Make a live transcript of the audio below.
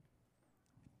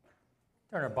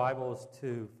Turn our Bibles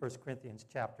to 1 Corinthians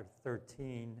chapter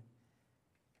 13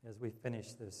 as we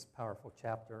finish this powerful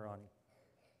chapter on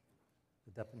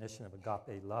the definition of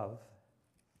agape love.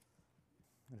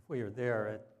 And if we are there,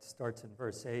 it starts in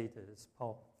verse 8 as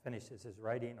Paul finishes his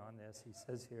writing on this. He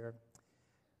says here,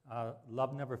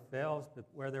 love never fails, but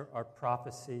where there are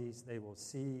prophecies, they will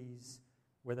cease.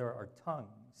 Where there are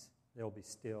tongues, they will be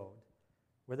stilled.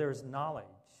 Where there is knowledge,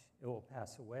 it will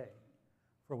pass away.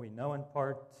 For we know in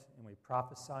part, and we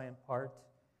prophesy in part,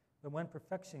 but when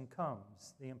perfection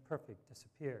comes, the imperfect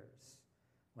disappears.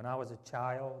 When I was a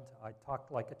child, I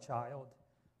talked like a child.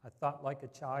 I thought like a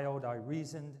child. I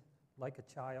reasoned like a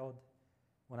child.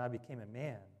 When I became a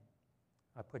man,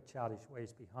 I put childish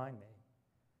ways behind me.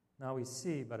 Now we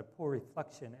see but a poor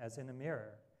reflection as in a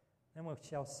mirror. Then we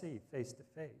shall see face to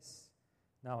face.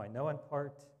 Now I know in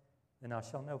part, then I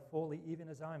shall know fully, even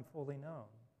as I am fully known.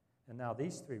 And now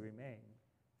these three remain: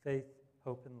 faith,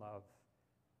 hope, and love.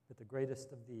 But the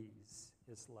greatest of these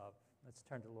is love. Let's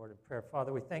turn to the Lord in prayer.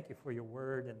 Father, we thank you for your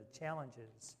word and the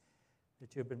challenges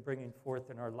that you have been bringing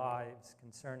forth in our lives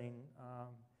concerning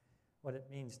what it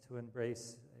means to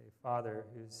embrace a Father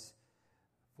who's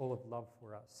full of love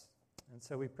for us. And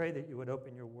so we pray that you would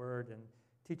open your word and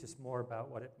teach us more about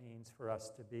what it means for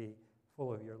us to be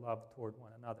full of your love toward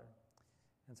one another.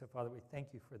 And so, Father, we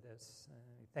thank you for this. And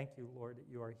we thank you, Lord, that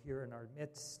you are here in our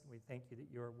midst. We thank you that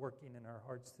you are working in our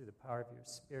hearts through the power of your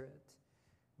Spirit.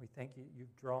 We thank you that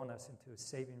you've drawn us into a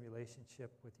saving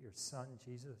relationship with your Son,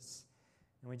 Jesus.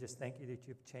 And we just thank you that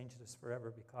you've changed us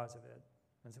forever because of it.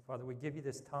 And so, Father, we give you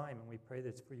this time, and we pray that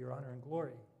it's for your honor and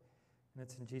glory. And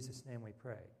it's in Jesus' name we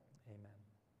pray. Amen.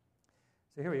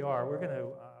 So here we are. We're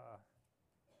going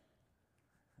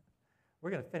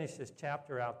to finish this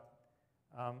chapter out.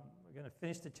 We're going to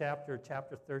finish the chapter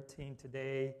 13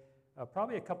 today.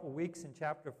 Probably a couple weeks in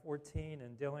chapter 14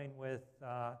 and dealing with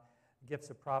gifts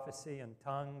of prophecy and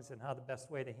tongues and how the best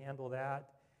way to handle that.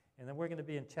 And then we're going to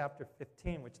be in chapter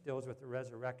 15, which deals with the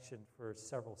resurrection for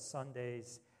several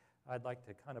Sundays. I'd like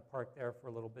to kind of park there for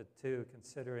a little bit too,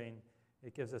 considering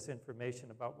it gives us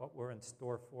information about what we're in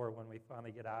store for when we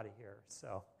finally get out of here.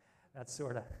 So that's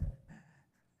sort of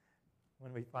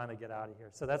when we finally get out of here.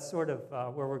 So that's sort of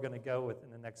where we're going to go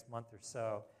within the next month or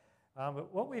so.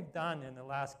 But what we've done in the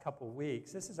last couple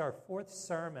weeks, this is our fourth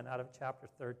sermon out of chapter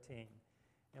 13.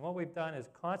 And what we've done is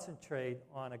concentrate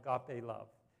on agape love.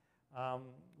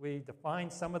 We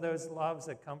define some of those loves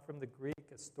that come from the Greek,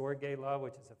 a forgave love,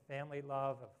 which is a family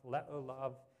love, a clothe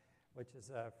love, which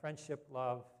is a friendship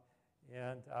love.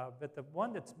 And but the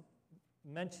one that's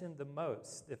mentioned the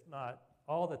most, if not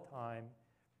all the time,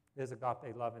 is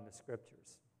agape love in the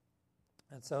Scriptures.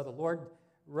 And so the Lord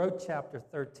wrote chapter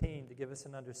 13 to give us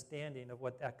an understanding of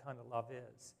what that kind of love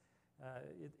is.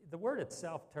 The word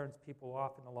itself turns people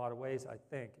off in a lot of ways, I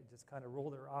think. It just kind of roll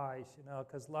their eyes,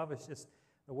 because love is just,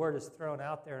 the word is thrown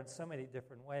out there in so many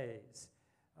different ways.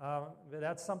 But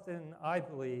that's something I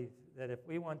believe that if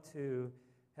we want to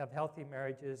have healthy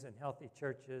marriages and healthy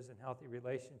churches and healthy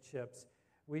relationships,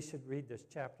 we should read this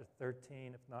chapter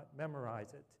 13, if not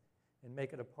memorize it, and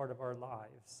make it a part of our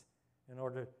lives in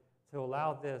order to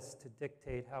allow this to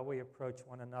dictate how we approach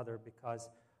one another, because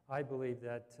I believe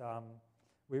that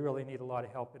we really need a lot of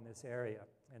help in this area.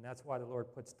 And that's why the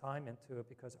Lord puts time into it,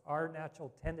 because our natural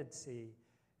tendency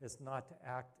is not to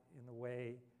act in the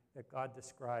way that God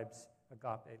describes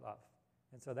agape love.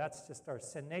 And so that's just our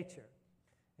sin nature.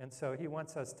 And so he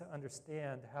wants us to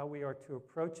understand how we are to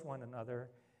approach one another,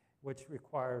 which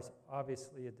requires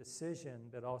obviously a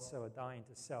decision, but also a dying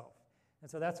to self. And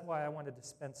so that's why I wanted to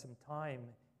spend some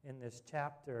time in this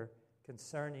chapter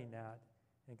concerning that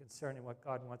and concerning what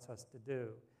God wants us to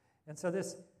do. And so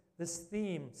this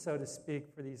theme, so to speak,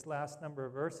 for these last number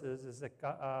of verses is that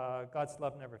God's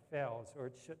love never fails, or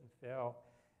it shouldn't fail.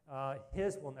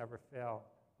 His will never fail,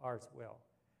 ours will.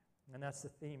 And that's the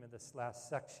theme of this last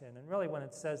section. And really when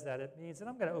it says that, it means, and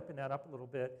I'm going to open that up a little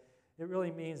bit, it really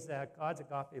means that God's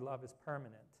agape love is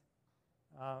permanent.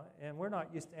 And we're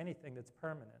not used to anything that's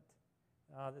permanent.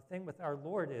 The thing with our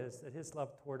Lord is that his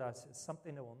love toward us is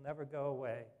something that will never go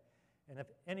away. And if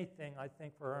anything, I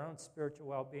think for our own spiritual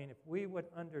well-being, if we would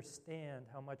understand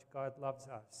how much God loves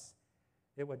us,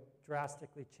 it would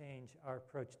drastically change our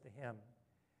approach to him.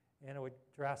 And it would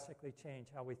drastically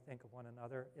change how we think of one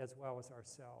another as well as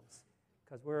ourselves.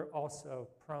 Because we're also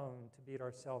prone to beat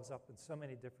ourselves up in so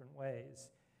many different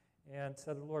ways. And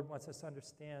so the Lord wants us to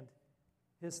understand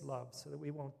his love so that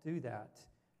we won't do that.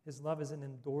 His love is an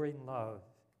enduring love,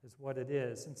 is what it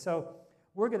is. And so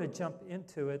we're going to jump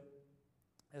into it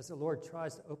as the Lord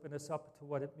tries to open us up to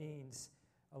what it means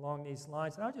along these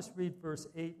lines. And I'll just read verse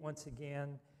 8 once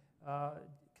again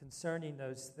concerning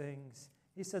those things.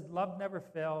 He said, love never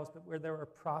fails, but where there are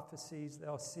prophecies,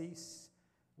 they'll cease.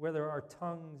 Where there are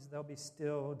tongues, they'll be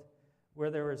stilled. Where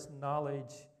there is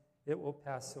knowledge, it will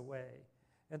pass away.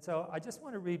 And so I just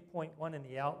want to read point 1 in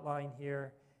the outline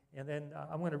here, and then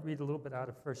I'm going to read a little bit out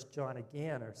of 1 John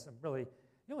again, or some really,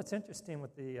 what's interesting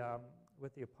with the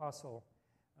Apostle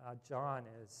John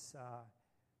is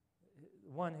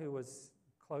one who was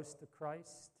close to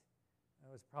Christ,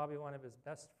 was probably one of his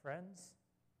best friends.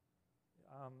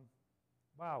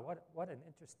 Wow, what an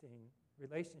interesting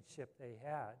relationship they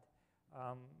had.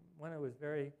 When it was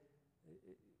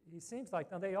he seems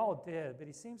like, now they all did, but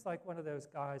he seems like one of those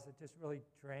guys that just really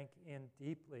drank in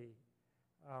deeply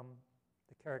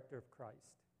the character of Christ.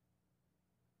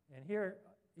 And here,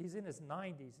 he's in his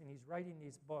 90s, and he's writing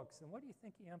these books, and what do you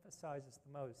think he emphasizes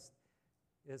the most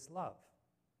is love.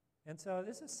 And so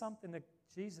this is something that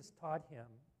Jesus taught him.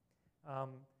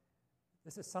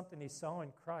 This is something he saw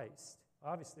in Christ,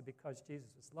 obviously because Jesus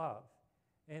was love.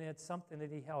 And it's something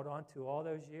that he held on to all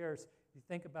those years. You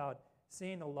think about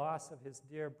seeing the loss of his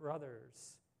dear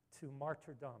brothers to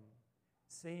martyrdom,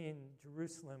 seeing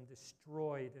Jerusalem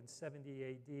destroyed in 70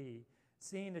 A.D.,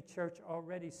 seeing the church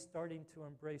already starting to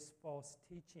embrace false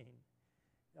teaching,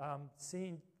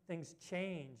 seeing things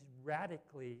change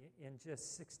radically in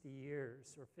just 60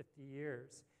 years or 50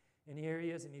 years. And here he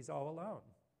is, and he's all alone.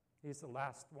 He's the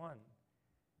last one.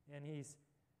 And he's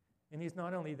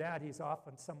not only that, he's off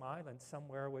on some island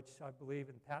somewhere, which I believe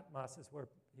in Patmos is where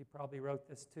he probably wrote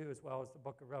this too, as well as the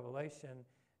book of Revelation.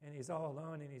 And he's all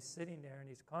alone, and he's sitting there, and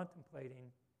he's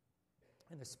contemplating,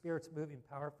 and the Spirit's moving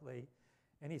powerfully.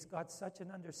 And he's got such an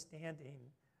understanding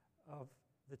of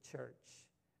the church,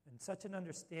 and such an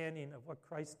understanding of what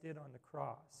Christ did on the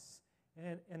cross,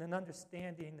 and an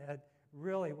understanding that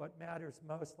really what matters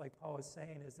most, like Paul is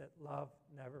saying, is that love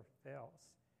never fails.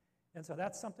 And so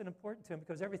that's something important to him,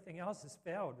 because everything else has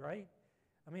failed, right?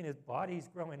 I mean, his body's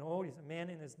growing old. He's a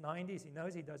man in his 90s. He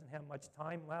knows he doesn't have much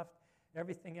time left.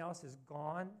 Everything else is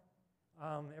gone.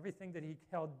 Everything that he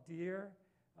held dear,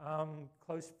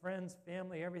 close friends,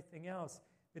 family, everything else.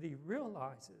 But he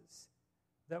realizes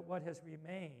that what has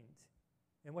remained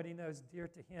and what he knows dear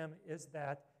to him is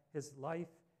that his life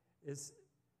is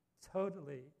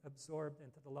totally absorbed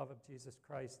into the love of Jesus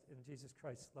Christ and Jesus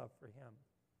Christ's love for him.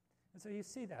 And so you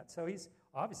see that. So he's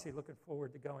obviously looking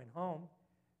forward to going home,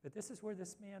 but this is where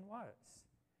this man was.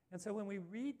 And so when we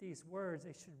read these words,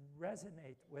 they should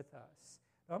resonate with us.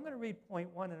 Now I'm going to read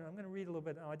point 1, and I'm going to read a little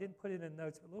bit. Now, I didn't put it in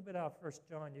notes, but a little bit out of 1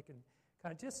 John. You can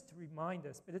kind of just to remind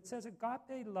us. But it says,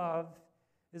 agape love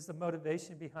is the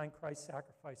motivation behind Christ's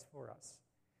sacrifice for us.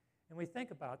 And we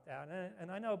think about that.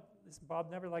 And I know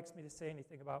Bob never likes me to say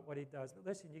anything about what he does, but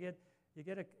listen,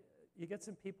 you get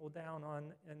some people down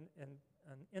on an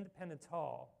Independence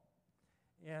Hall,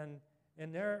 and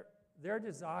their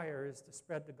desire is to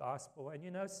spread the gospel. And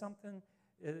you know something?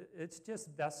 It's just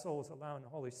vessels allowing the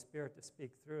Holy Spirit to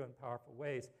speak through in powerful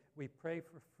ways. We pray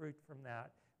for fruit from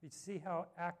that. We see how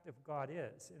active God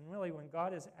is. And really, when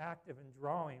God is active and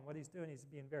drawing, what he's doing is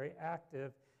being very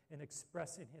active in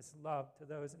expressing his love to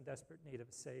those in desperate need of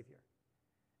a Savior.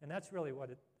 And that's really what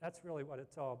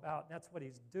it's all about. And that's what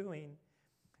he's doing.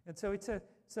 And so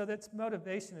that's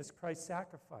motivation is Christ's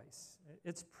sacrifice.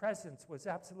 Its presence was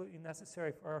absolutely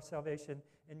necessary for our salvation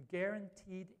and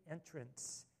guaranteed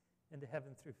entrance into heaven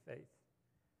through faith.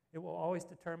 It will always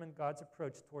determine God's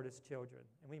approach toward his children,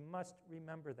 and we must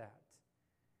remember that.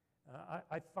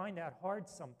 I find that hard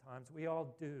sometimes. We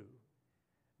all do,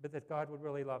 but that God would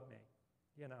really love me,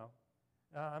 you know.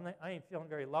 I ain't feeling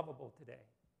very lovable today,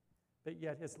 but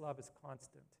yet his love is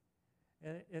constant.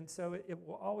 And so it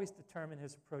will always determine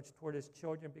his approach toward his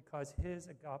children, because his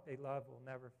agape love will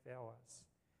never fail us.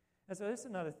 And so this is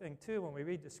another thing, too. When we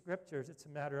read the Scriptures, it's a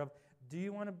matter of, do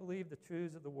you want to believe the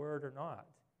truths of the Word or not?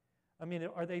 I mean,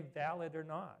 are they valid or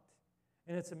not?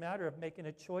 And it's a matter of making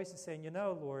a choice and saying, you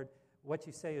know, Lord, what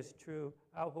you say is true.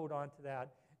 I'll hold on to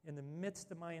that. In the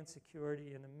midst of my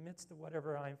insecurity, in the midst of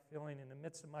whatever I'm feeling, in the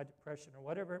midst of my depression, or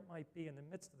whatever it might be, in the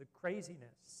midst of the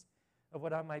craziness of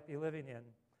what I might be living in,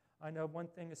 I know one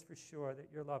thing is for sure, that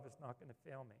your love is not going to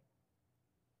fail me.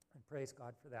 And praise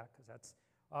God for that, because that's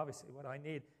obviously what I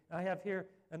need. And I have here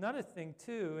another thing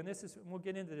too, and we'll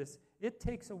get into this. It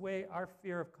takes away our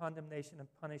fear of condemnation and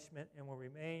punishment, and will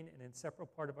remain an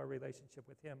inseparable part of our relationship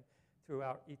with him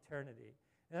throughout eternity.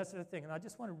 And that's the thing. And I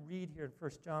just want to read here in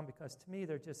 1 John, because to me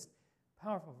they're just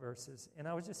powerful verses. And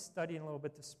I was just studying a little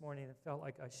bit this morning and felt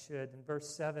like I should. In verse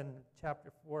 7,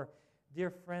 chapter 4, dear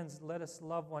friends, let us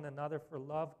love one another, for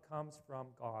love comes from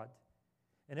God.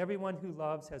 And everyone who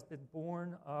loves has been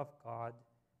born of God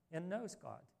and knows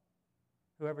God.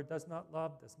 Whoever does not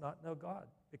love does not know God,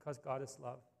 because God is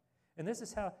love. And this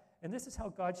is how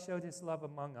God showed his love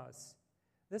among us.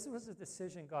 This was a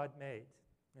decision God made.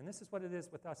 And this is what it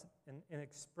is with us in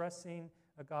expressing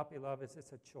agape love, is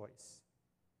it's a choice.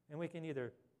 And we can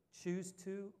either choose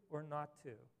to or not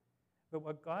to. But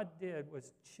what God did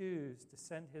was choose to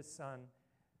send his son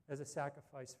as a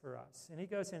sacrifice for us. And he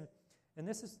goes in, and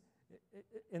this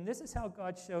is how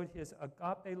God showed his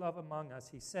agape love among us.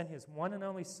 He sent his one and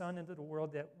only Son into the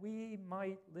world that we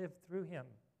might live through him.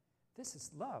 This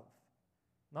is love.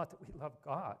 Not that we love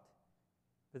God,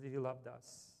 but that he loved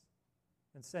us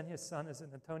and sent his Son as an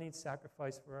atoning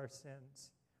sacrifice for our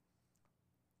sins.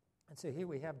 And so here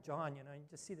we have John, you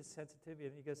just see the sensitivity,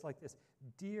 and he goes like this: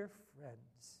 "Dear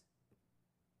friends,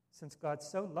 since God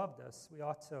so loved us, we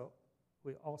also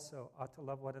ought to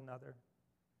love one another.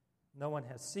 No one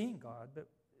has seen God, but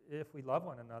if we love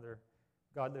one another,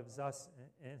 God lives us,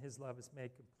 and his love is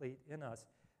made complete in us."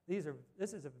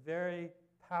 This is a very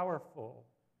powerful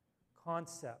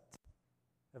concept,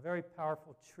 a very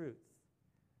powerful truth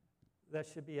that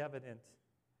should be evident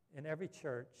in every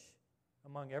church,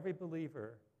 among every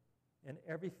believer, in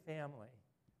every family.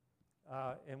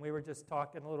 And we were just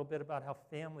talking a little bit about how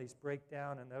families break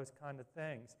down and those kind of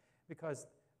things, because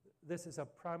this is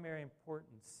of primary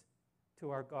importance to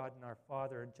our God and our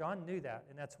Father. And John knew that,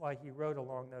 and that's why he wrote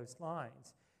along those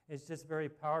lines. It's just very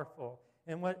powerful.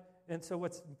 And so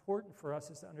what's important for us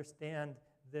is to understand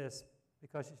this,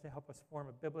 because it's to help us form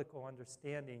a biblical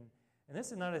understanding. And this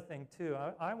is another thing, too.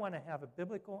 I want to have a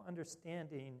biblical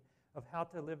understanding of how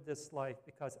to live this life,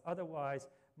 because otherwise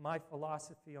my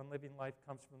philosophy on living life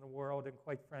comes from the world, and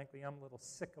quite frankly, I'm a little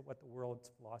sick of what the world's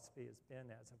philosophy has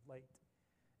been as of late,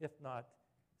 if not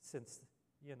since,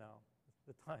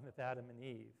 the time of Adam and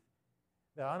Eve.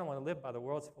 But I don't want to live by the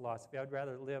world's philosophy. I'd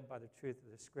rather live by the truth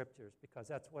of the Scriptures, because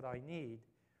that's what I need.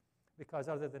 Because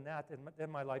other than that,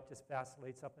 then my life just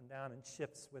vacillates up and down and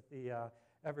shifts with the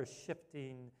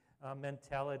ever-shifting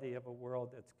mentality of a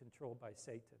world that's controlled by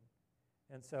Satan.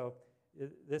 And so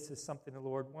this is something the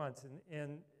Lord wants.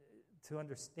 And to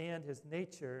understand his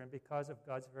nature, and because of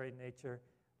God's very nature,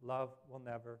 love will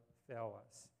never fail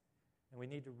us. And we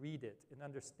need to read it and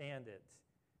understand it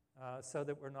so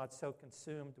that we're not so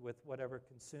consumed with whatever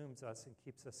consumes us and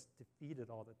keeps us defeated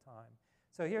all the time.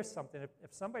 So here's something.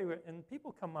 If somebody and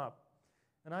people come up,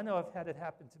 and I know I've had it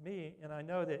happen to me, and I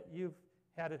know that you've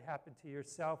had it happen to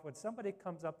yourself. When somebody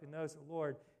comes up who knows the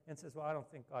Lord and says, "Well, I don't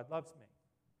think God loves me."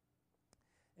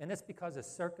 And it's because of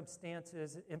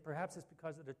circumstances, and perhaps it's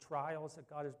because of the trials that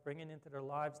God is bringing into their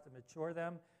lives to mature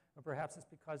them, or perhaps it's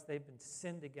because they've been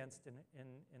sinned against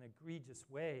in egregious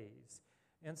ways.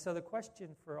 And so the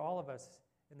question for all of us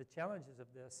and the challenges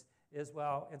of this is,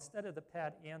 well, instead of the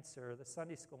pat answer, the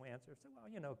Sunday school answer, say,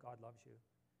 "Well, God loves you."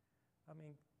 I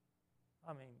mean,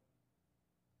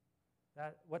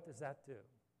 what does that do?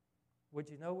 Would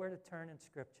you know where to turn in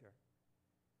Scripture?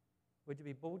 Would you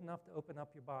be bold enough to open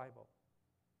up your Bible?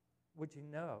 Would you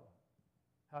know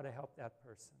how to help that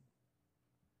person?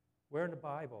 Where in the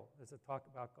Bible does it talk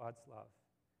about God's love?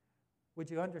 Would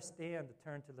you understand to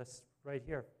turn to this right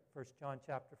here, 1 John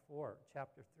chapter 4,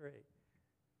 chapter 3?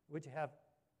 Would you have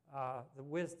the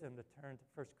wisdom to turn to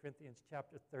 1 Corinthians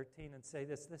chapter 13 and say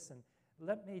this: "Listen,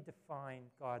 let me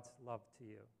define God's love to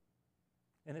you."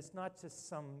 And it's not just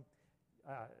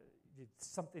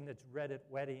something that's read at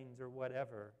weddings or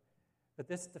whatever, but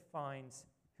this defines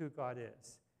who God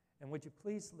is. And would you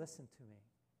please listen to me?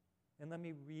 And let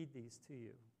me read these to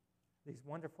you, these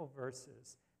wonderful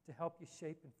verses, to help you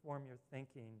shape and form your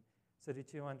thinking so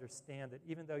that you understand that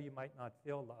even though you might not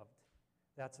feel loved,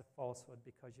 that's a falsehood,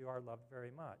 because you are loved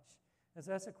very much. And so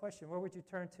that's a question: where would you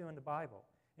turn to in the Bible?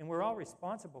 And we're all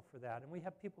responsible for that. And we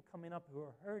have people coming up who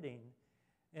are hurting.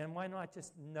 And why not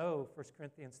just know 1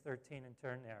 Corinthians 13 and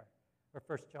turn there, or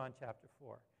 1 John chapter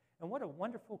 4? And what a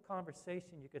wonderful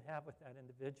conversation you could have with that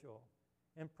individual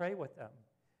and pray with them.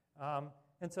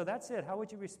 And so that's it. How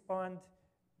would you respond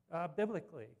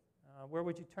biblically? Where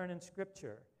would you turn in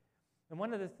Scripture? And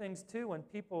one of the things, too, when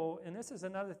people, and this is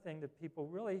another thing that people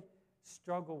really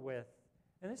struggle with,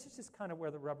 and this is just kind of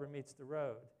where the rubber meets the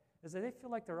road, is that they feel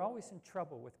like they're always in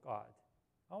trouble with God,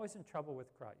 always in trouble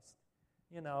with Christ.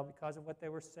 Because of what they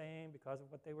were saying, because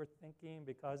of what they were thinking,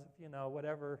 because of,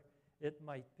 whatever it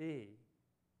might be.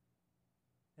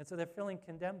 And so they're feeling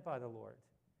condemned by the Lord.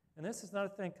 And this is another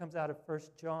thing that comes out of 1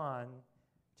 John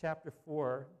chapter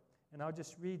 4. And I'll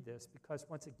just read this because,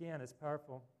 once again, it's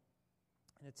powerful.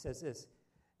 And it says this: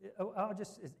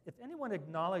 if anyone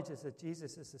acknowledges that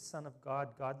Jesus is the Son of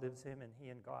God, God lives in him and he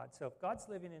in God. So if God's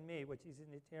living in me, which he's in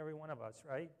every one of us,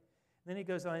 right? And then he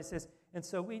goes on and says, and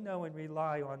so we know and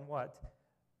rely on what?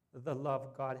 The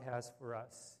love God has for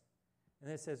us.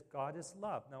 And it says God is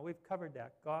love. Now, we've covered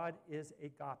that. God is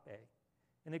agape.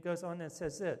 And it goes on and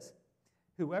says this,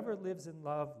 whoever lives in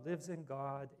love lives in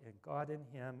God and God in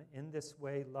him. In this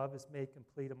way, love is made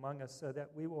complete among us so that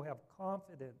we will have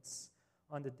confidence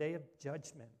on the day of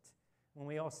judgment when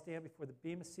we all stand before the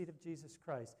bema seat of Jesus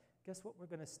Christ. Guess what we're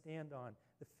going to stand on?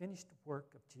 The finished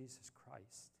work of Jesus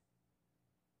Christ.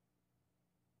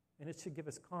 And it should give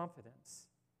us confidence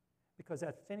because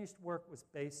that finished work was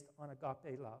based on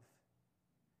agape love.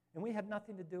 And we had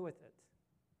nothing to do with it.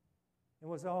 It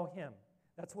was all him.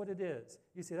 That's what it is.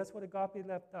 You see, that's what agape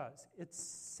love does. It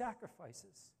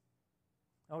sacrifices.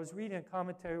 I was reading a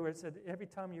commentary where it said every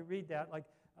time you read that, like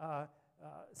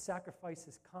sacrifice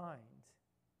is kind.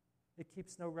 It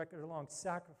keeps no record along.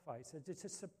 Sacrifice. It's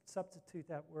just substitute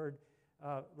that word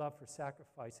love for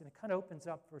sacrifice. And it kind of opens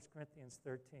up 1 Corinthians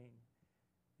 13.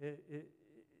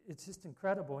 It's just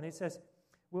incredible. And he says,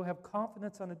 we'll have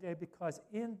confidence on the day because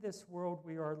in this world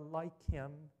we are like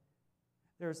him.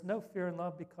 There is no fear in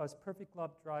love because perfect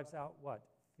love drives out what?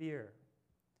 Fear.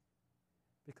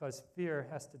 Because fear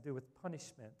has to do with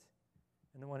punishment.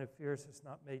 And the one who fears is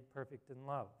not made perfect in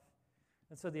love.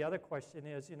 And so the other question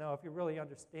is, if you really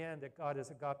understand that God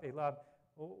is agape love,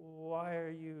 why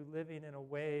are you living in a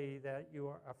way that you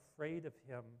are afraid of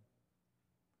him?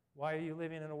 Why are you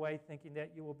living in a way thinking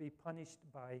that you will be punished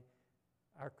by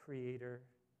our Creator?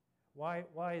 Why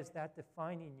is that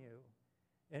defining you?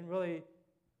 And really,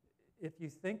 if you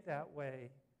think that way,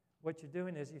 what you're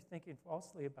doing is you're thinking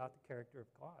falsely about the character of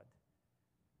God.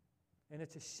 And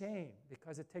it's a shame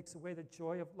because it takes away the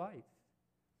joy of life.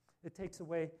 It takes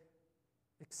away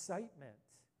excitement.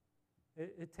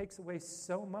 It takes away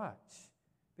so much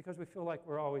because we feel like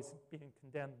we're always being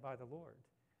condemned by the Lord.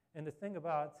 And the thing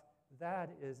about that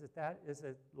is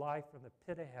a lie from the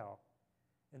pit of hell.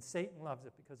 And Satan loves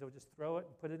it because he'll just throw it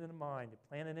and put it in the mind and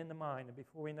plant it in the mind. And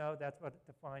before we know, that's what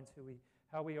defines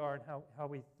how we are and how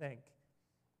we think.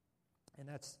 And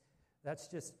that's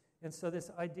just, and so this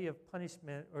idea of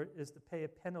punishment is to pay a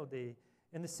penalty.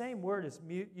 And the same word is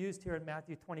used here in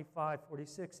Matthew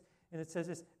 25:46. And it says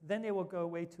this, then they will go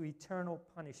away to eternal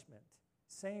punishment.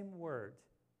 Same word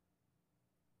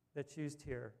that's used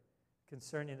here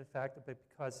concerning the fact that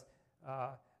because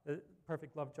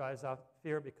perfect love drives out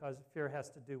fear, because fear has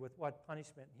to do with what?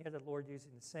 Punishment. And here the Lord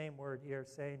using the same word here,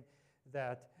 saying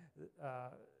that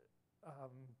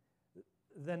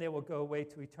then they will go away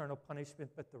to eternal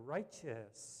punishment, but the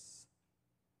righteous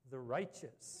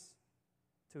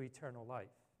to eternal life.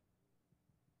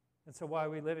 And so why are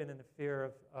we living in the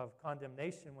fear of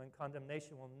condemnation when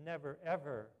condemnation will never,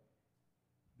 ever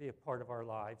be a part of our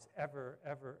lives, ever,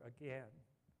 ever again?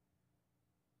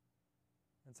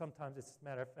 And sometimes it's a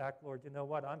matter of fact, Lord, you know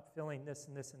what? I'm feeling this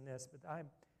and this and this, but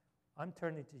I'm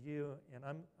turning to you, and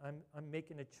I'm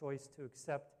making a choice to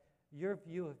accept your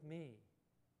view of me.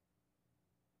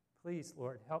 Please,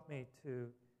 Lord, help me to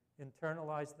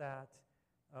internalize that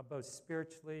both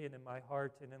spiritually and in my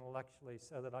heart and intellectually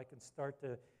so that I can start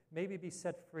to maybe be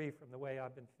set free from the way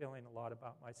I've been feeling a lot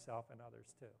about myself and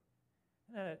others too.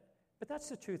 But that's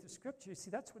the truth of Scripture. You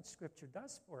see, that's what Scripture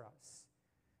does for us.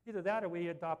 Either that or we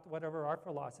adopt whatever our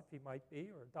philosophy might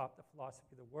be or adopt the philosophy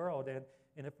of the world.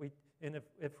 And if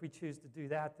we choose to do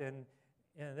that, then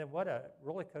what a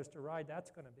roller coaster ride that's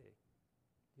going to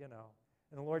be.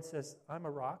 And the Lord says, I'm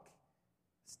a rock.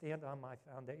 Stand on my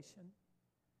foundation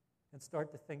and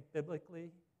start to think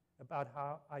biblically about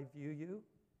how I view you.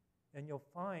 And you'll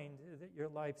find that your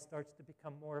life starts to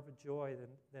become more of a joy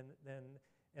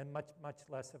and much, much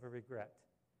less of a regret.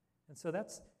 And so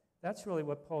that's really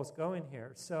what Paul's going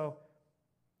here. So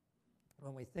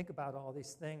when we think about all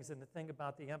these things and to think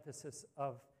about the emphasis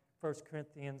of 1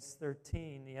 Corinthians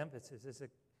 13, the emphasis is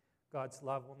that God's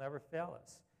love will never fail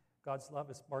us. God's love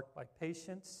is marked by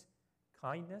patience,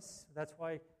 kindness. That's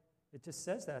why it just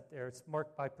says that there. It's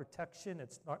marked by protection.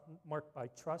 It's not marked by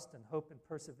trust and hope and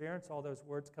perseverance. All those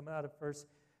words come out of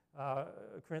 1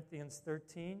 Corinthians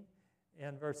 13.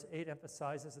 And verse 8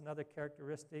 emphasizes another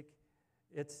characteristic.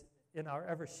 It's in our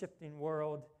ever-shifting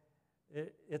world,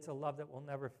 it's a love that will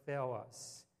never fail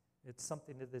us. It's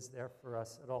something that is there for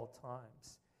us at all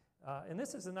times. And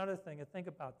this is another thing, and think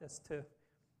about this too.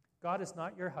 God is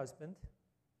not your husband.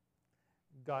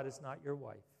 God is not your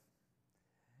wife.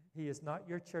 He is not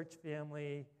your church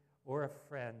family or a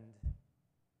friend.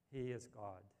 He is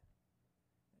God.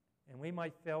 And we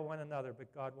might fail one another,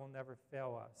 but God will never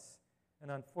fail us.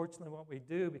 And unfortunately, what we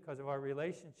do because of our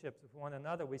relationships with one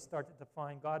another, we start to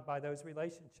define God by those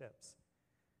relationships.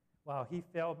 Wow, he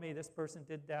failed me. This person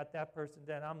did that. That person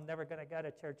did. I'm never going to get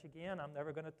a church again. I'm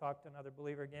never going to talk to another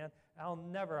believer again. I'll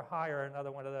never hire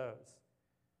another one of those.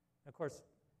 Of course,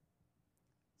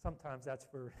 Sometimes that's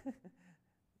for,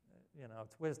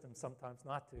 it's wisdom sometimes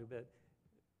not to, but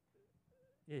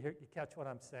you catch what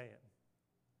I'm saying.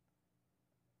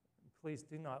 Please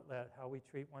do not let how we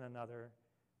treat one another,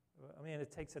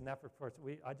 it takes an effort for us.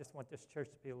 I just want this church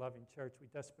to be a loving church. We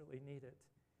desperately need it.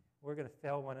 We're going to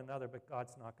fail one another, but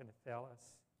God's not going to fail us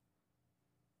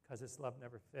because His love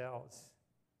never fails.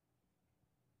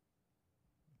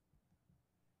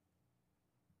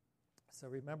 So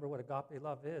remember what agape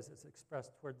love is. It's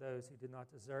expressed toward those who do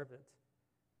not deserve it.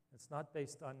 It's not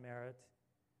based on merit,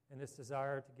 and its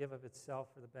desire to give of itself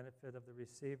for the benefit of the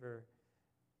receiver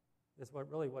is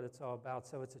what it's all about.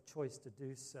 So it's a choice to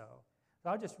do so. So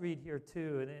I'll just read here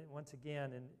too, and once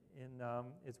again,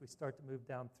 as we start to move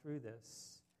down through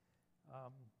this,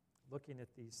 looking at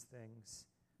these things,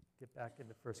 get back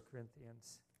into 1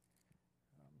 Corinthians.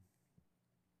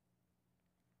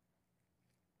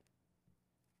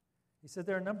 He said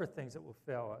there are a number of things that will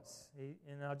fail us.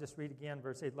 And I'll just read again,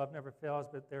 verse 8, love never fails,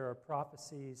 but there are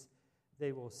prophecies,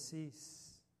 they will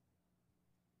cease.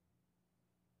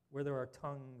 Where there are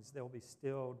tongues, they will be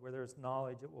stilled. Where there is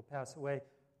knowledge, it will pass away.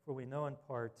 For we know in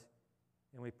part,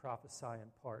 and we prophesy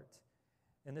in part.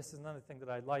 And this is another thing that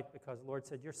I like, because the Lord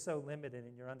said, you're so limited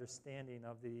in your understanding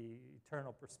of the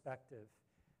eternal perspective.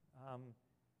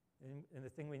 And the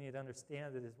thing we need to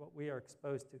understand is what we are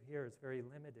exposed to here is very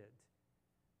limited.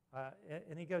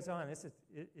 And he goes on,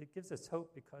 it gives us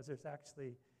hope because there's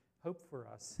actually hope for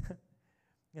us.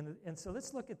 And so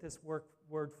let's look at this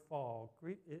word fall.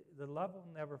 The love will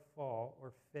never fall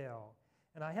or fail.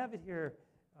 And I have it here.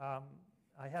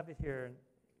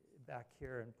 Back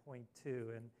here in point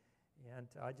 2. And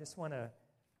I just want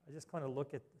to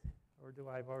look at, or do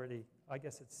I have already? I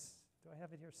guess do I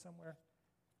have it here somewhere?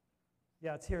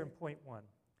 Yeah, it's here in point 1.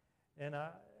 And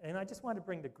I just want to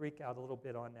bring the Greek out a little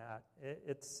bit on that.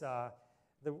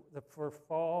 For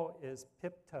fall is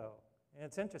pipto. And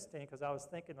it's interesting because I was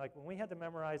thinking, like, when we had to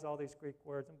memorize all these Greek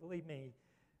words, and believe me,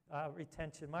 my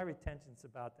retention's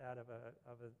about that of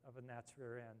a gnat's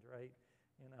rear end, right?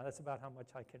 That's about how much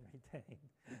I can retain.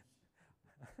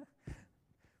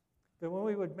 But when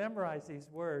we would memorize these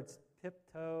words,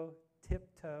 pipto,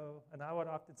 tiptoe, and I would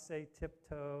often say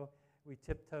tiptoe, we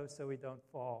tiptoe so we don't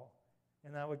fall.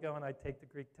 And I would go and I'd take the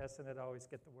Greek test and I'd always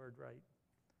get the word right.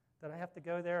 Did I have to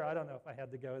go there? I don't know if I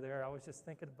had to go there. I was just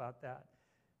thinking about that.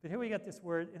 But here we got this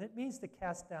word, and it means to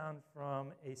cast down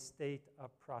from a state of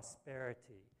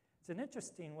prosperity. It's an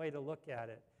interesting way to look at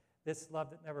it. This love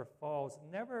that never falls,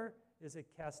 never is it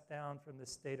cast down from the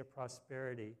state of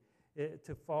prosperity,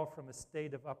 to fall from a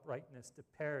state of uprightness, to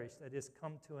perish, that is,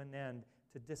 come to an end,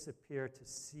 to disappear, to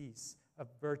cease, of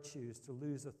virtues, to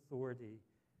lose authority,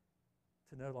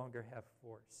 to no longer have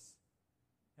force.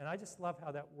 And I just love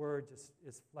how that word just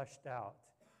is fleshed out.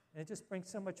 And it just brings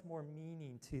so much more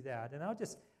meaning to that. And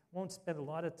won't spend a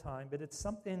lot of time, but it's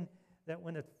something that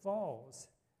when it falls,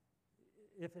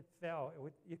 if it fell,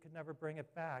 you could never bring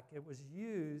it back. It was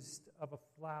used of a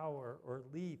flower or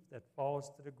leaf that falls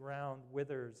to the ground,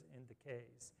 withers, and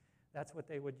decays. That's what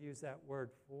they would use that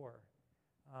word for.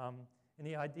 And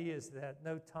the idea is that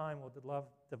no time will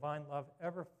divine love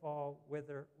ever fall,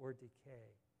 wither, or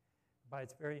decay. By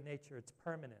its very nature, it's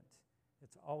permanent.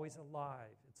 It's always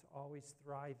alive. It's always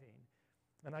thriving.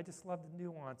 And I just love the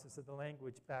nuances of the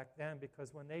language back then,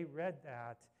 because when they read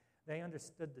that, they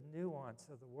understood the nuance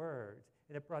of the word.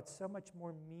 And it brought so much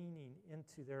more meaning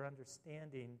into their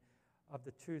understanding of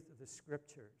the truth of the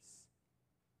Scriptures.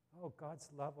 Oh, God's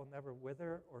love will never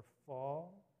wither or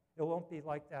fall. It won't be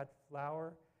like that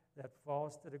flower that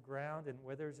falls to the ground and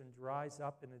withers and dries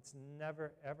up, and it's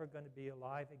never, ever going to be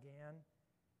alive again.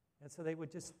 And so they would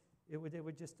just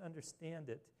understand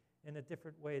it in a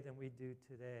different way than we do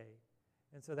today.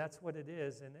 And so that's what it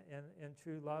is. And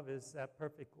true love is that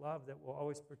perfect love that will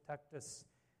always protect us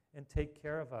and take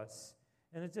care of us.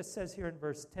 And it just says here in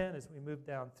verse 10, as we move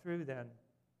down through then,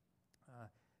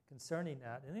 concerning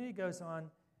that. And then he goes on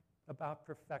about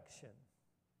perfection.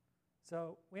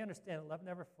 So we understand love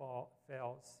never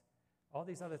fails. All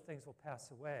these other things will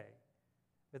pass away.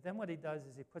 But then what he does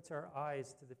is he puts our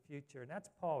eyes to the future. And that's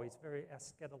Paul. He's very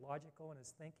eschatological in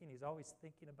his thinking. He's always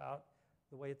thinking about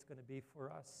the way it's going to be for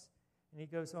us. And he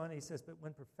goes on and he says, but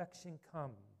when perfection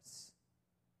comes,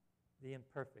 the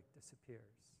imperfect disappears.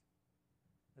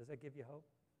 Does that give you hope?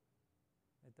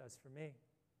 It does for me.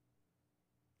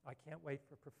 I can't wait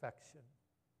for perfection.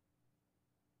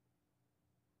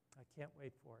 I can't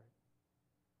wait for it.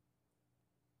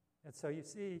 And so you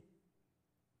see,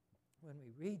 when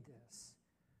we read this,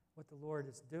 what the Lord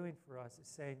is doing for us is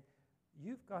saying,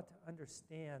 you've got to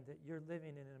understand that you're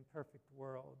living in an imperfect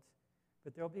world,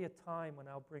 but there'll be a time when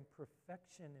I'll bring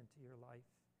perfection into your life.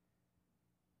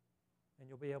 and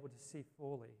you'll be able to see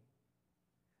fully.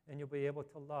 And you'll be able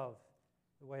to love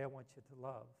the way I want you to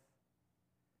love.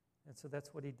 And so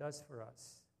that's what he does for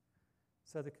us.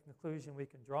 So the conclusion we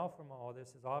can draw from all this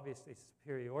is obviously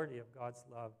superiority of God's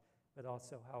love, but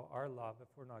also how our love, if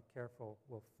we're not careful,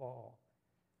 will fall.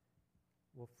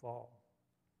 Will fall.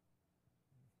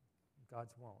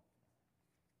 God's won't.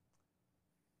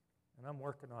 And I'm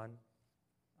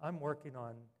working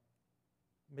on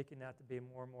making that to be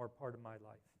more and more part of my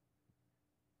life.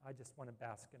 I just want to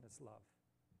bask in his love.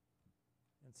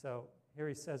 And so here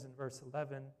he says in verse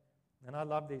 11, and I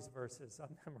love these verses. I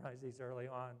memorized these early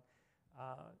on.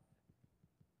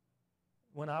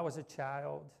 When I was a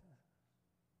child,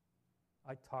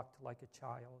 I talked like a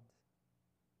child.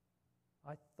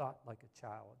 I thought like a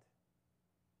child.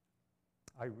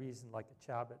 I reasoned like a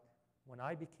child. But when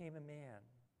I became a man,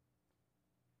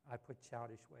 I put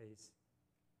childish ways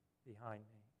behind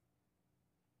me.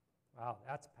 Wow,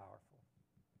 that's powerful.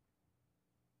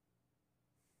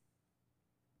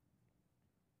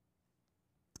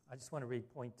 I just want to read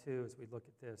point 2 as we look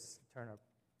at this, turn our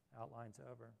outlines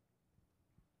over.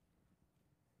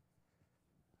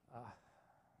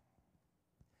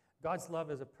 God's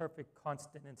love is a perfect,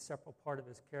 constant, inseparable part of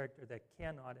his character that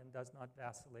cannot and does not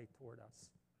vacillate toward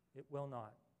us. It will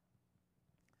not.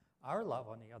 Our love,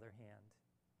 on the other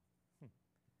hand,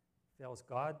 fails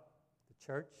God, the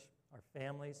church, our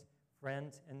families,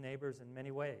 friends, and neighbors in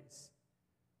many ways.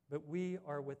 But we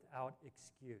are without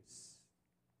excuse.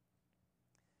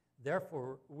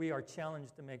 Therefore, we are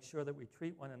challenged to make sure that we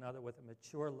treat one another with a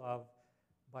mature love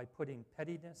by putting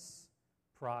pettiness,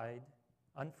 pride,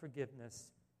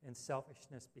 unforgiveness, and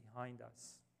selfishness behind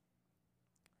us.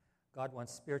 God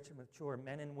wants spiritually mature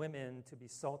men and women to be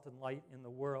salt and light in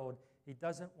the world. He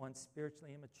doesn't want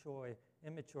spiritually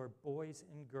immature boys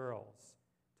and girls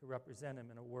to represent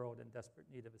him in a world in desperate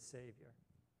need of a Savior.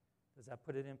 Does that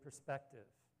put it in perspective?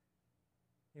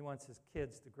 He wants his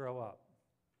kids to grow up.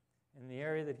 And the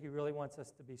area that he really wants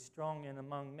us to be strong in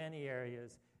among many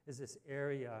areas is this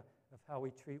area of how we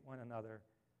treat one another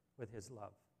with his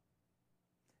love.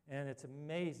 And it's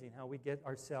amazing how we get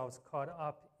ourselves caught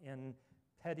up in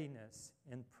pettiness,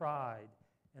 in pride,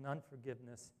 in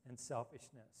unforgiveness, and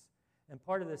selfishness. And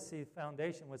part of this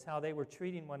foundation was how they were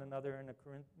treating one another in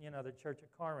the church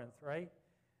of Corinth, right?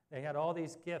 They had all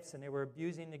these gifts, and they were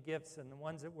abusing the gifts, and the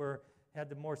ones that had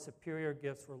the more superior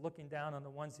gifts were looking down on the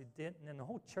ones who didn't, and the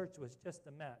whole church was just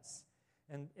a mess.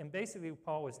 And basically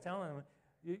Paul was telling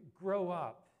them, grow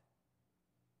up.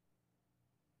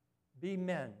 Be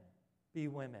men. Be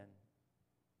women.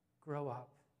 Grow up.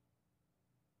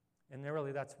 And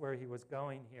really that's where he was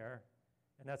going here.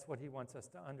 And that's what he wants us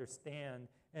to understand.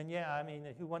 And yeah, I mean,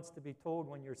 who wants to be told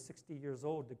when you're 60 years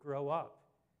old to grow up?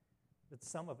 But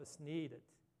some of us need it.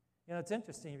 You know, it's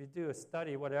interesting, if you do a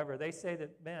study, whatever, they say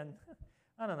that men,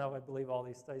 I don't know if I believe all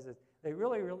these studies, they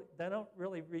don't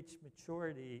really reach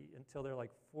maturity until they're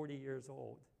like 40 years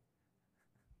old.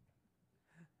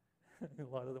 A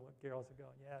lot of the girls are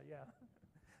going, yeah.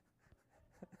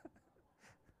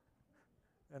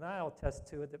 And I'll attest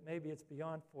to it that maybe it's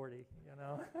beyond 40, you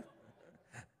know.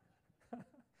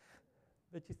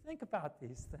 But you think about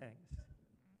these things.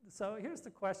 So here's the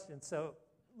question. So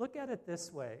look at it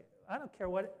this way. I don't care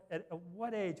at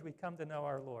what age we come to know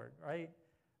our Lord, right?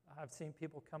 I've seen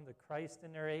people come to Christ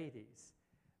in their 80s.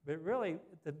 But really,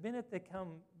 the minute they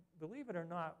come, believe it or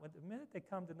not, the minute they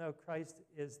come to know Christ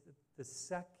is the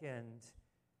second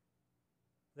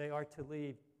they are to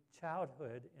leave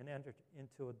childhood and enter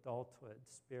into adulthood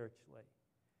spiritually.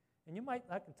 And you might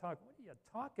not talk, what are you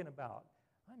talking about?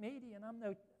 I'm 80 and I'm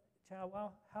no child.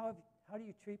 Well, how do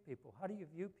you treat people? How do you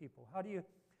view people?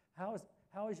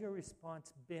 How has your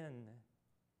response been?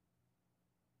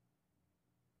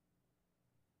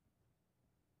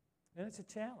 And it's a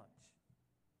challenge.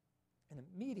 And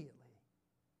immediately,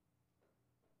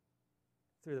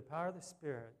 through the power of the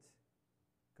Spirit,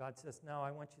 God says, now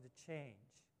I want you to change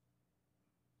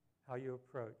how you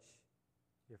approach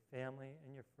your family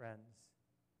and your friends.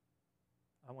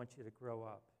 I want you to grow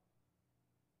up.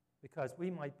 Because we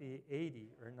might be 80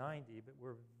 or 90, but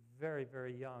we're very,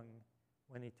 very young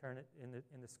when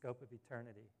in the scope of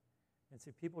eternity. And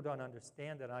see, people don't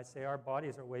understand that. I say our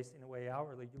bodies are wasting away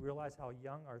hourly. You realize how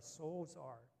young our souls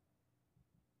are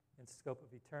in the scope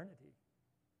of eternity.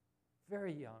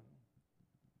 Very young.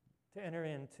 To enter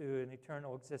into an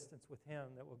eternal existence with him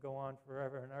that will go on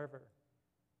forever and ever.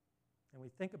 And we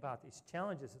think about these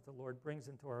challenges that the Lord brings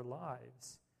into our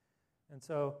lives. And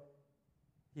so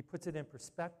he puts it in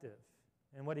perspective.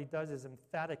 And what he does is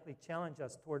emphatically challenge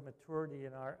us toward maturity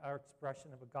in our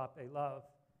expression of agape love.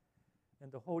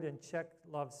 And to hold in check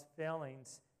love's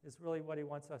failings is really what he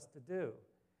wants us to do.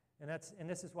 And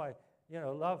this is why,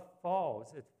 love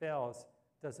falls, it fails.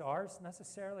 Does ours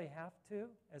necessarily have to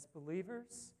as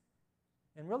believers?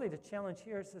 And really the challenge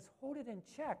here is to hold it in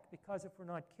check, because if we're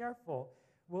not careful,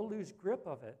 we'll lose grip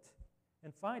of it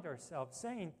and find ourselves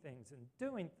saying things and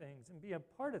doing things and be a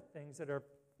part of things that are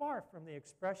far from the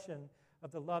expression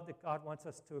of the love that God wants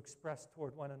us to express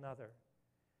toward one another.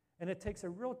 And it takes a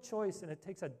real choice, and it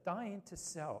takes a dying to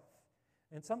self.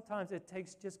 And sometimes it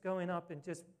takes just going up and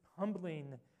just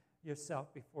humbling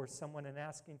yourself before someone and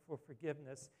asking for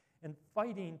forgiveness and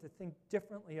fighting to think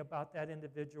differently about that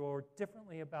individual or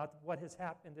differently about what has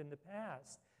happened in the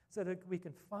past, so that we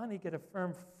can finally get a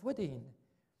firm footing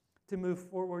to move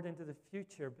forward into the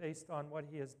future based on what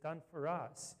he has done for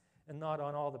us, and not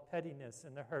on all the pettiness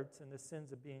and the hurts and the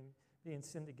sins of being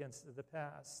sinned against in the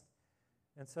past.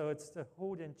 And so it's to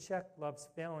hold in check love's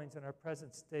failings in our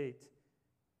present state.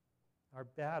 Our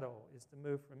battle is to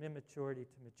move from immaturity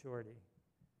to maturity.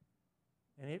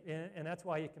 And that's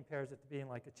why he compares it to being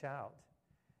like a child.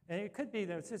 And it could be,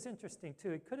 this is interesting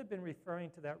too, it could have been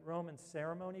referring to that Roman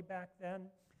ceremony back then,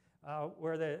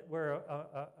 where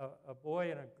a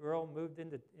boy and a girl moved in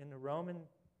the Roman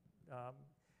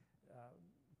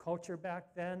culture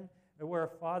back then, where a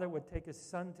father would take his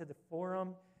son to the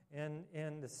forum,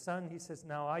 and the son, he says,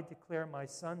 now I declare my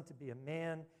son to be a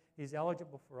man. He's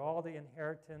eligible for all the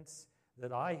inheritance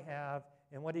that I have.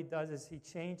 And what he does is he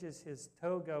changes his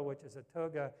toga, which is a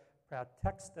toga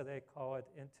praetexta, they call it,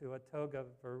 into a toga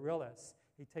virilis.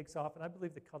 He takes off, and I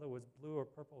believe the color was blue or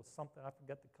purple or something, I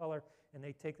forget the color, and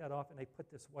they take that off and they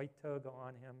put this white toga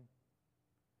on him,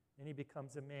 and he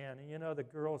becomes a man. And the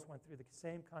girls went through the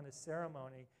same kind of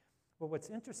ceremony. But what's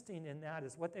interesting in that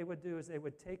is what they would do is they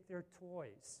would take their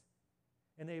toys,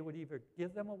 and they would either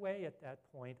give them away at that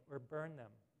point or burn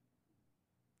them.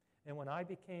 And when I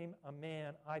became a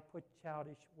man, I put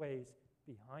childish ways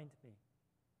behind me.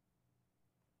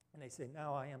 And they say,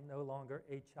 now I am no longer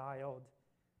a child.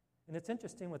 And it's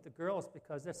interesting with the girls,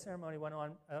 because their ceremony went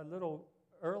on a little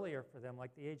earlier for them,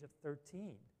 like the age of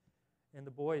 13. And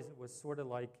the boys, it was sort of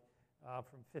like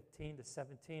from 15 to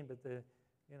 17, but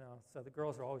so the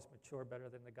girls are always mature better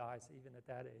than the guys, even at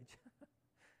that age.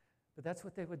 But that's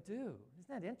what they would do. Isn't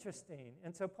that interesting?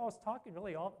 And so Paul's talking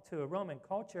really to a Roman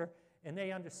culture, and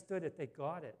they understood it, they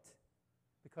got it,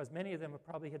 because many of them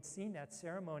probably had seen that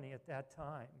ceremony at that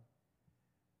time.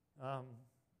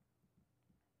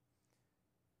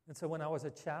 And so when I was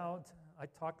a child, I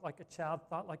talked like a child,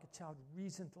 thought like a child,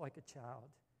 reasoned like a child.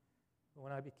 But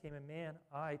when I became a man,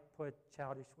 I put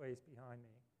childish ways behind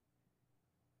me.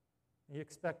 And you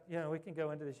expect, we can go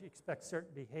into this, you expect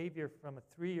certain behavior from a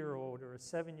 3-year-old or a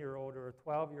 7-year-old or a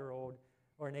 12-year-old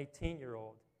or an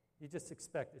 18-year-old. You just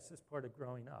expect this is part of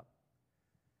growing up.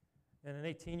 And an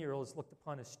 18-year-old is looked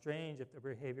upon as strange if their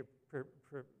behavior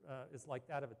is like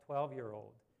that of a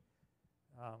 12-year-old.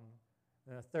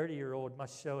 And a 30-year-old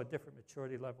must show a different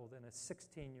maturity level than a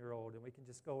 16-year-old, and we can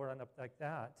just go around up like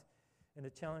that. And the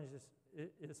challenge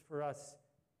is for us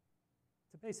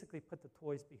to basically put the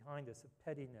toys behind us of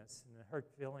pettiness and the hurt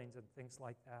feelings and things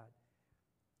like that,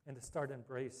 and to start to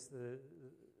embrace the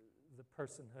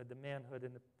personhood, the manhood,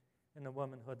 and the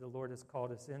womanhood the Lord has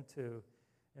called us into.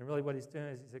 And really what he's doing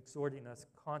is he's exhorting us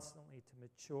constantly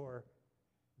to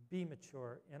be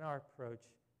mature in our approach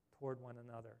toward one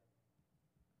another.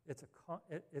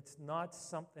 It's not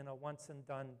something, a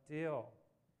once-and-done deal,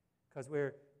 because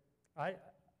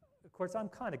of course, I'm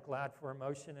kind of glad for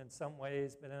emotion in some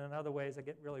ways, but in other ways I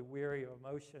get really weary of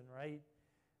emotion, right?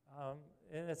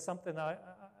 And it's something I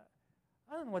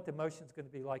don't know what the emotion's going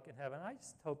to be like in heaven. I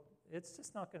just hope it's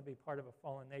just not going to be part of a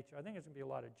fallen nature. I think there's going to be a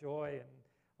lot of joy and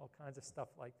all kinds of stuff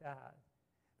like that.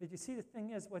 But you see, the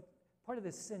thing is, what part of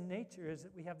this sin nature is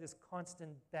that we have this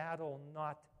constant battle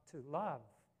not to love.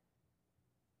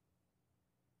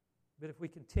 But if we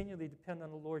continually depend on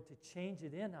the Lord to change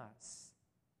it in us,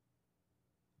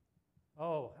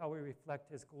 oh, how we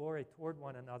reflect his glory toward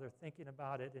one another, thinking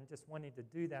about it and just wanting to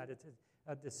do that. It's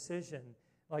a decision,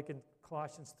 like in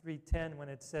Colossians 3:10 when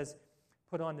it says,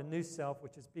 put on the new self,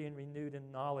 which is being renewed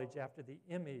in knowledge after the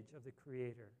image of the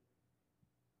Creator.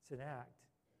 It's an act.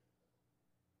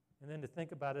 And then to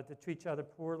think about it, to treat each other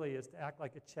poorly is to act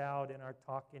like a child in our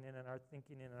talking and in our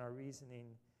thinking and in our reasoning,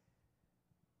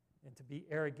 and to be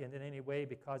arrogant in any way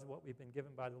because of what we've been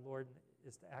given by the Lord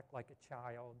is to act like a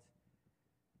child.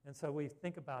 And so we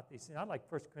think about these things. I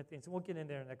like 1 Corinthians, and we'll get in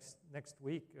there next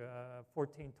week,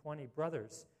 14:20.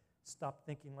 Brothers, stop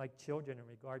thinking like children in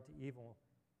regard to evil.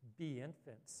 Be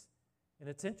infants. And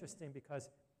it's interesting because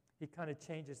he kind of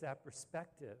changes that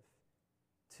perspective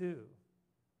too.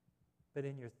 But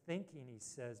in your thinking, he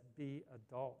says, be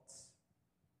adults.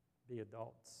 be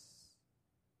adults.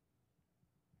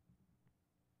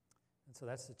 And so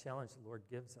that's the challenge the Lord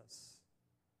gives us.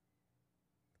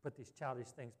 To put these childish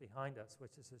things behind us,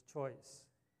 which is his choice.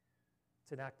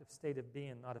 It's an active state of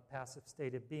being, not a passive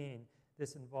state of being.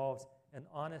 This involves an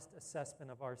honest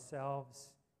assessment of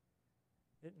ourselves.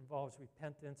 It involves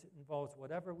repentance. It involves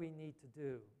whatever we need to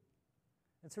do.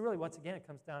 And so really, once again, it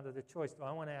comes down to the choice. Do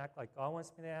I want to act like God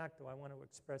wants me to act? Do I want to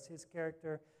express his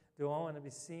character? Do I want to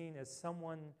be seen as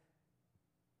someone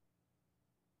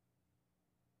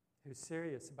who's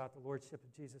serious about the lordship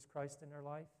of Jesus Christ in their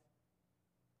life?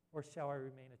 Or shall I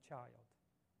remain a child?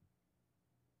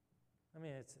 I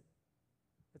mean, it's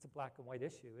a black and white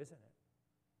issue, isn't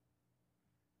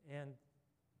it? And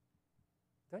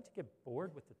don't you get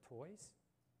bored with the toys?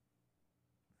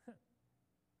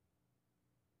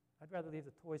 I'd rather leave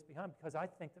the toys behind because I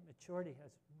think that maturity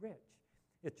has rich.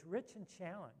 It's rich in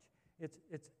challenge. It's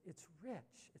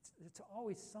rich. It's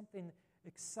always something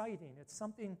exciting. It's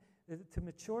something to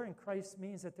mature in Christ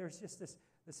means that there's just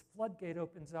this floodgate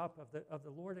opens up of the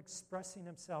Lord expressing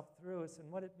himself through us and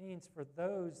what it means for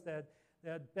those that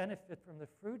benefit from the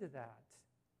fruit of that.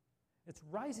 It's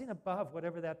rising above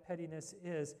whatever that pettiness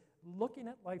is, looking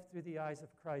at life through the eyes of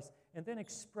Christ, and then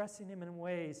expressing him in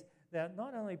ways that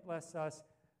not only bless us,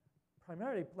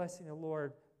 primarily blessing the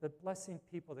Lord, but blessing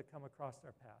people that come across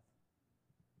our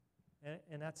path.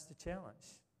 And that's the challenge.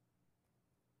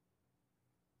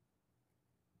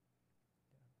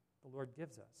 The Lord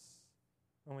gives us.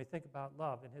 When we think about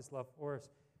love and his love for us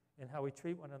and how we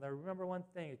treat one another, remember one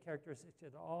thing, a characteristic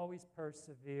that always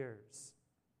perseveres.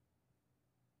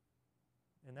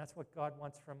 And that's what God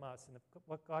wants from us. And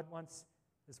what God wants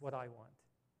is what I want.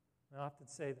 And I often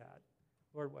say that.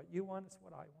 Lord, what you want is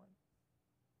what I want.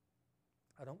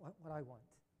 I don't want what I want.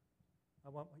 I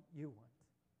want what you want.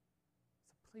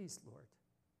 So please, Lord,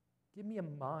 give me a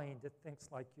mind that thinks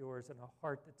like yours and a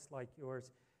heart that's like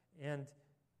yours. And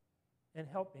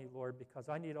help me, Lord, because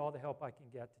I need all the help I can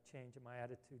get to change in my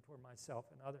attitude toward myself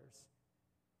and others.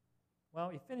 Well,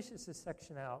 he finishes this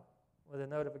section out with a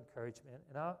note of encouragement,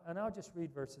 and I'll just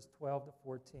read verses 12 to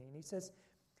 14. He says,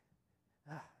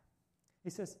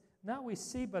 now we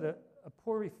see but a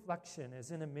poor reflection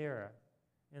as in a mirror,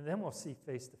 and then we'll see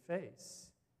face to face.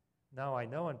 Now I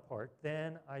know in part,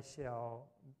 then I shall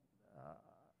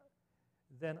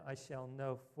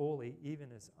know fully,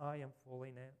 even as I am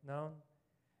fully known.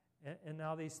 And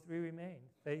now these three remain,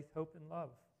 faith, hope, and love.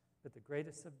 But the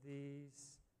greatest of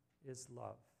these is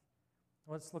love.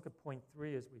 Let's look at point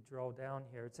 3 as we draw down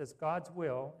here. It says, God's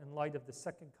will, in light of the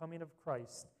second coming of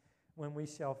Christ, when we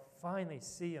shall finally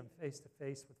see him face to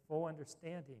face with full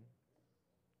understanding,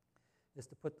 is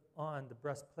to put on the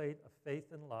breastplate of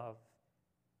faith and love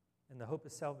and the hope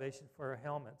of salvation for our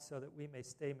helmet, so that we may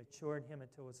stay mature in him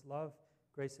until his love,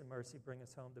 grace, and mercy bring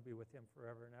us home to be with him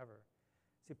forever and ever.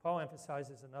 See, Paul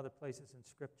emphasizes in other places in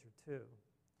Scripture too.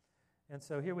 And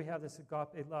so here we have this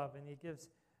agape love, and he gives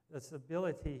this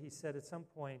ability, he said at some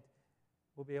point,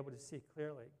 we'll be able to see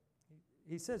clearly.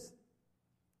 He says,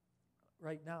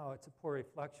 right now, it's a poor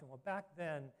reflection. Well, back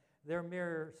then, their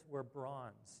mirrors were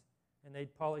bronze, and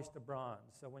they'd polished the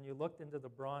bronze. So when you looked into the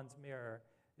bronze mirror,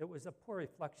 it was a poor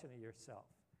reflection of yourself.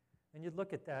 And you'd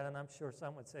look at that, and I'm sure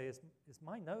some would say, is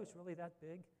my nose really that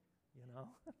big? You know?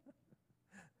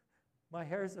 My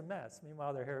hair is a mess.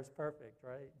 Meanwhile, their hair is perfect,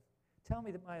 right? Tell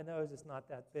me that my nose is not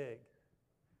that big.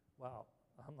 Wow,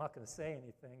 I'm not going to say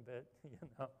anything, but, you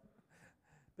know.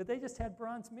 But they just had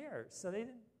bronze mirrors, so they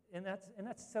didn't, and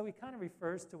that's so he kind of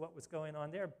refers to what was going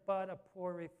on there, but a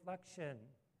poor reflection.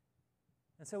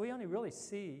 And so we only really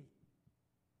see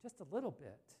just a little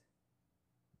bit.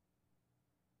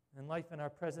 And life in our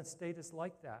present state is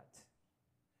like that.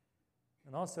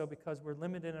 And also, because we're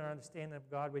limited in our understanding of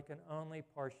God, we can only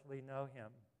partially know him.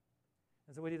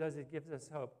 And so what he does, he gives us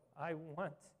hope. I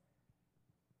want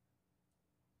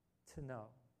to know.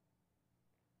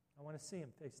 I want to see him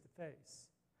face to face.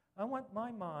 I want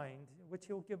my mind, which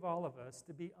he'll give all of us,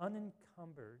 to be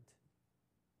unencumbered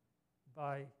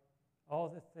by all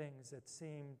the things that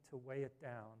seem to weigh it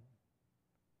down.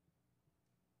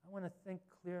 I want to think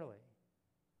clearly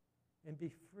and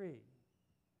be free.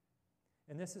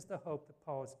 And this is the hope that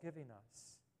Paul is giving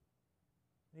us.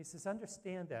 And he says,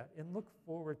 understand that and look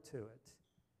forward to it.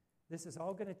 This is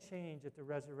all going to change at the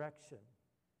resurrection.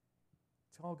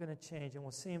 It's all going to change, and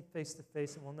we'll see him face to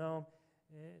face, and we'll know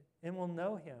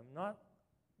him.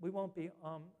 We won't be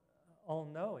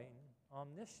all-knowing,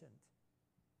 omniscient,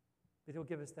 but he'll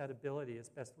give us that ability as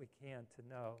best we can to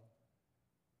know.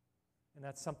 And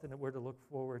that's something that we're to look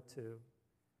forward to.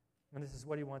 And this is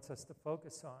what he wants us to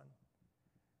focus on.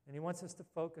 And he wants us to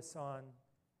focus on,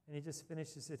 and he just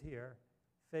finishes it here,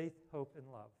 Faith, hope, and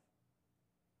love.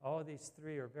 All of these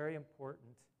three are very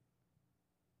important,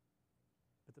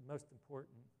 but the most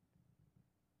important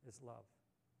is love.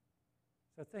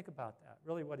 So think about that.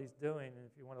 Really what he's doing, and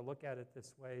if you want to look at it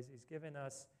this way, is he's giving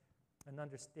us an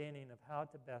understanding of how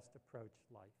to best approach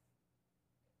life.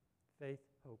 Faith,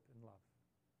 hope, and love.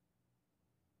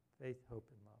 Faith, hope,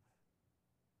 and love.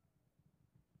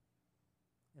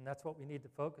 And that's what we need to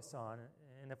focus on.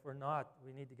 And if we're not,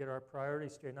 we need to get our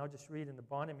priorities straight. And I'll just read in the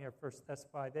bottom here, 1 Thess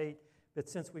 5:8. But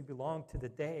since we belong to the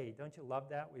day, don't you love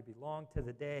that? We belong to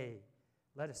the day.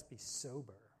 Let us be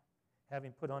sober,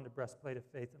 having put on the breastplate of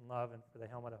faith and love, and for the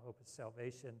helmet of hope of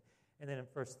salvation. And then in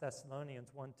 1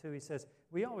 Thessalonians 1:2, he says,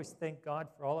 we always thank God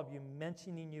for all of you,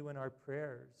 mentioning you in our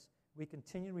prayers. We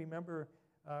continue to remember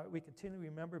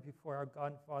before our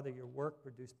God and Father your work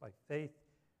produced by faith,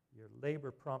 your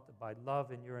labor prompted by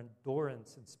love, and your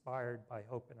endurance inspired by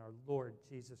hope in our Lord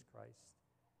Jesus Christ.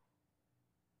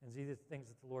 And these are the things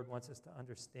that the Lord wants us to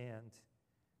understand,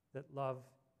 that love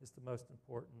is the most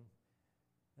important.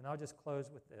 And I'll just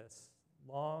close with this.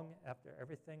 Long after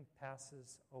everything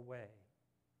passes away,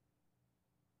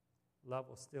 love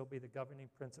will still be the governing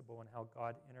principle in how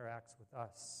God interacts with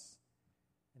us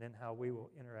and in how we will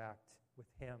interact with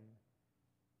him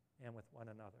and with one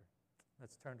another.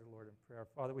 Let's turn to the Lord in prayer.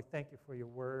 Father, we thank you for your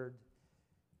word.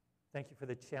 Thank you for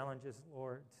the challenges,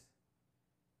 Lord.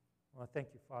 Well, thank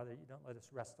you, Father, you don't let us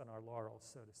rest on our laurels,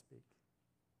 so to speak.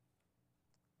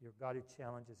 You're God who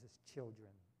challenges his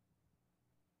children.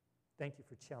 Thank you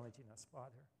for challenging us,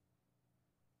 Father.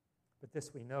 But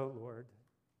this we know, Lord,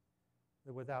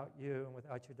 that without you and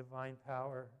without your divine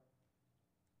power,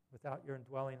 without your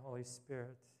indwelling Holy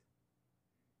Spirit,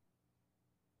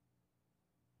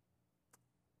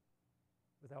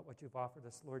 without what you've offered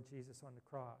us, Lord Jesus, on the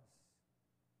cross,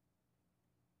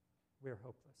 we're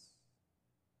hopeless.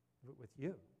 But with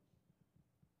you,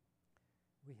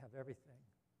 we have everything.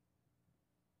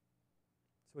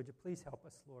 So would you please help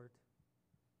us, Lord,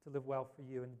 to live well for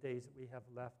you in the days that we have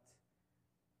left?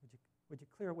 Would you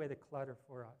clear away the clutter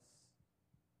for us?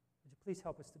 Would you please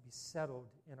help us to be settled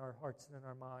in our hearts and in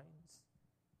our minds?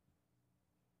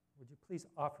 Would you please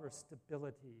offer us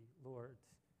stability, Lord,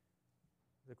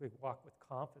 that we walk with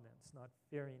confidence, not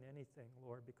fearing anything,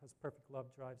 Lord, because perfect love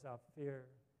drives out fear.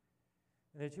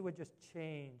 And that you would just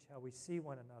change how we see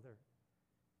one another.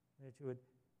 And that you would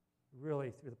really,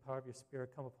 through the power of your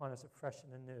Spirit, come upon us afresh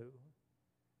and anew.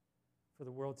 For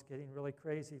the world's getting really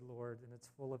crazy, Lord, and it's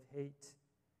full of hate,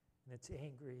 and it's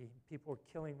angry, and people are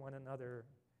killing one another.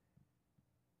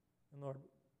 And Lord,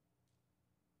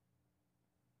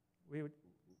 we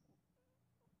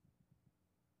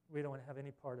don't want to have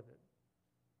any part of it.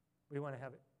 We want to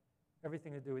have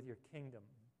everything to do with your kingdom.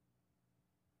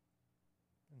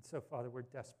 And so, Father, we're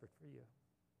desperate for you.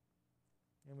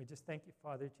 And we just thank you,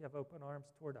 Father, that you have open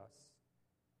arms toward us.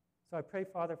 So I pray,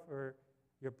 Father, for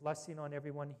your blessing on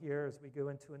everyone here as we go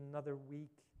into another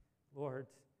week. Lord,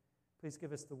 please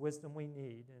give us the wisdom we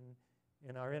need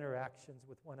in our interactions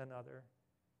with one another.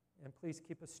 And please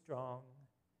keep us strong,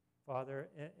 Father.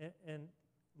 And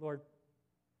Lord,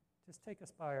 just take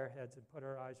us by our heads and put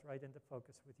our eyes right into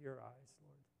focus with your eyes,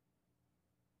 Lord.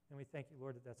 And we thank you,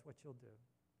 Lord, that that's what you'll do.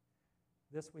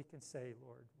 This we can say,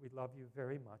 Lord, we love you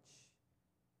very much,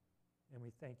 and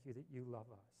we thank you that you love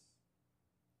us.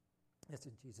 It's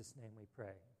in Jesus' name we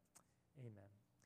pray. Amen.